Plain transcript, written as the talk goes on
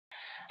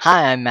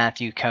Hi, I'm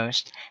Matthew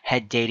Coast,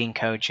 head dating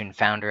coach and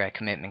founder at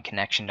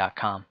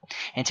CommitmentConnection.com.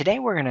 And today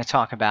we're going to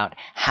talk about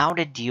how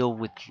to deal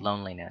with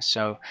loneliness.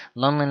 So,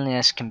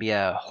 loneliness can be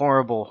a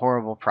horrible,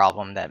 horrible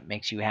problem that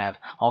makes you have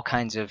all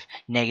kinds of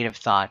negative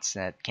thoughts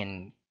that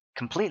can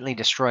completely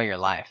destroy your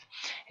life.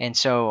 And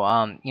so,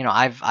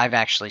 I've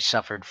actually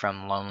suffered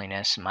from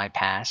loneliness in my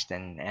past,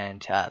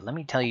 and let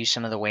me tell you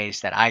some of the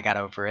ways that I got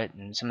over it,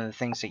 and some of the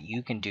things that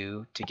you can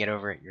do to get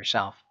over it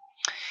yourself.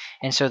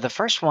 And so the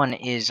first one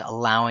is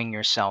allowing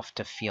yourself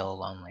to feel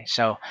lonely.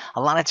 So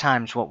a lot of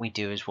times what we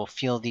do is we'll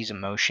feel these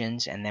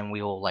emotions and then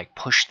we will like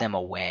push them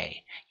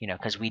away,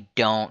 because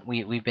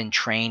we've been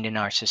trained in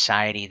our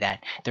society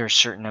that there are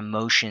certain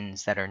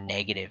emotions that are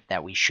negative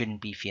that we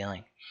shouldn't be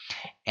feeling.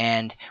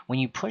 And when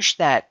you push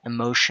that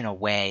emotion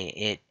away,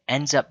 it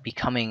ends up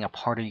becoming a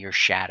part of your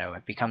shadow.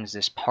 It becomes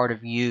this part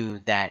of you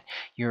that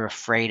you're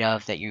afraid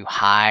of, that you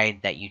hide,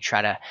 that you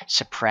try to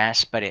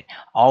suppress, but it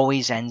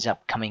always ends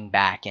up coming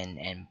back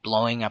and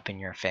blowing up in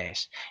your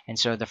face. And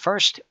so the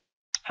first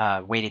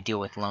way to deal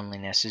with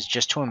loneliness is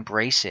just to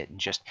embrace it and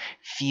just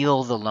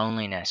feel the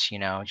loneliness,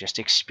 just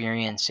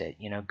experience it,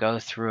 go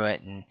through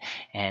it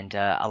and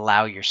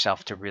allow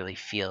yourself to really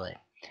feel it.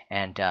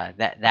 And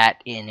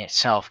that in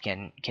itself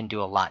can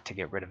do a lot to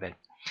get rid of it.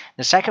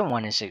 The second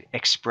one is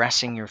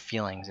expressing your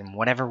feelings in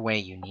whatever way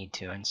you need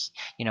to, and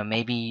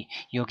maybe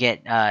you'll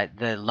get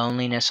the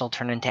loneliness will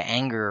turn into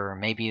anger, or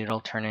maybe it'll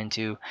turn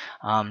into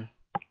um,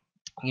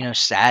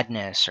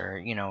 sadness,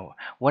 or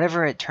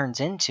whatever it turns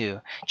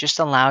into. Just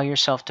allow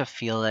yourself to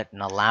feel it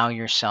and allow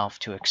yourself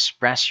to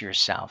express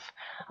yourself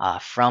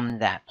from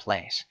that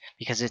place,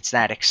 because it's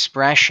that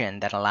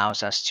expression that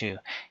allows us to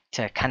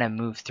kind of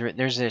move through it.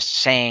 There's this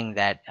saying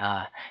that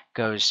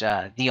goes,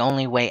 the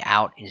only way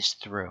out is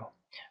through.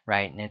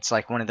 Right, and it's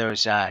like one of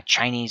those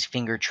Chinese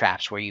finger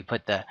traps where you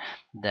put the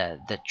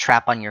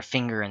trap on your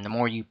finger, and the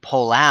more you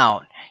pull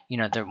out,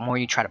 the more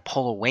you try to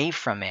pull away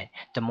from it,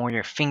 the more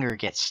your finger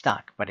gets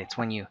stuck. But it's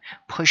when you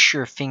push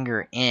your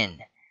finger in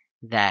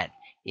that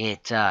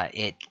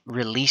it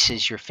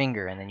releases your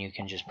finger, and then you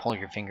can just pull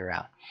your finger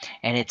out.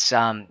 And it's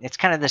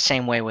kind of the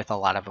same way with a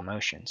lot of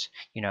emotions.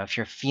 If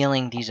you're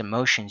feeling these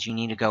emotions, you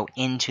need to go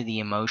into the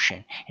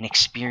emotion and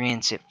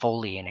experience it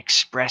fully and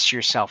express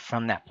yourself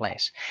from that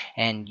place.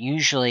 And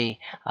usually,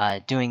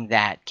 doing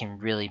that can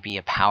really be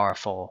a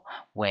powerful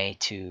way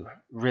to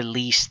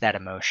release that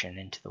emotion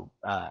into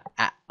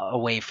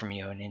away from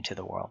you and into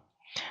the world.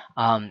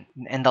 And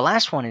the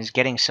last one is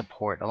getting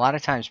support. A lot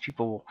of times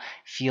people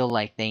feel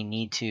like they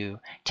need to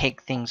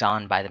take things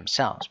on by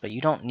themselves, but you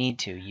don't need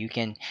to. You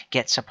can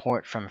get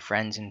support from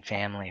friends and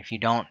family. If you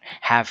don't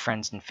have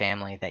friends and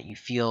family that you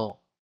feel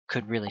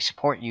could really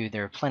support you,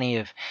 there are plenty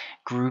of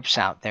groups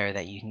out there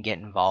that you can get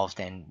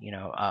involved in.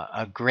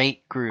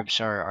 Great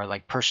groups are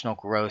like personal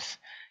growth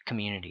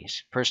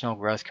communities. Personal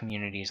growth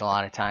communities a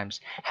lot of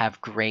times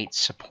have great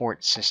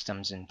support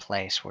systems in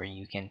place where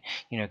you can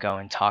go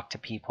and talk to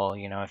people.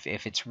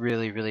 If it's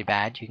really really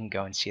bad, you can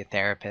go and see a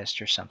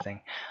therapist or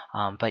something.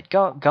 But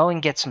go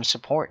and get some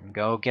support, and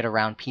go get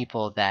around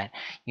people that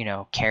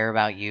care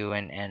about you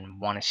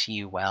and want to see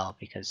you well,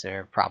 because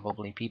there are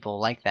probably people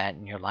like that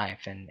in your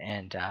life.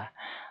 And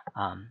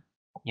um,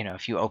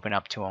 if you open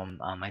up to them,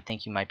 I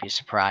think you might be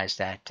surprised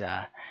at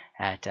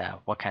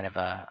what kind of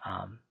a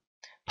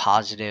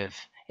positive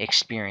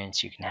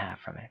experience you can have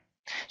from it.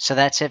 So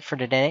that's it for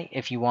today.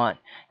 If you want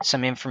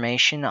some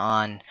information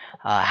on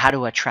how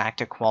to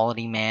attract a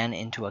quality man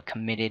into a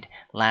committed,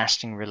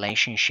 lasting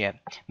relationship,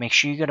 make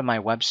sure you go to my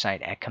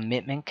website at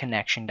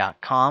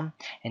commitmentconnection.com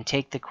and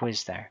take the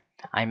quiz there.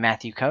 I'm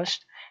Matthew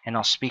Coast, and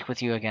I'll speak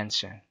with you again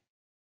soon.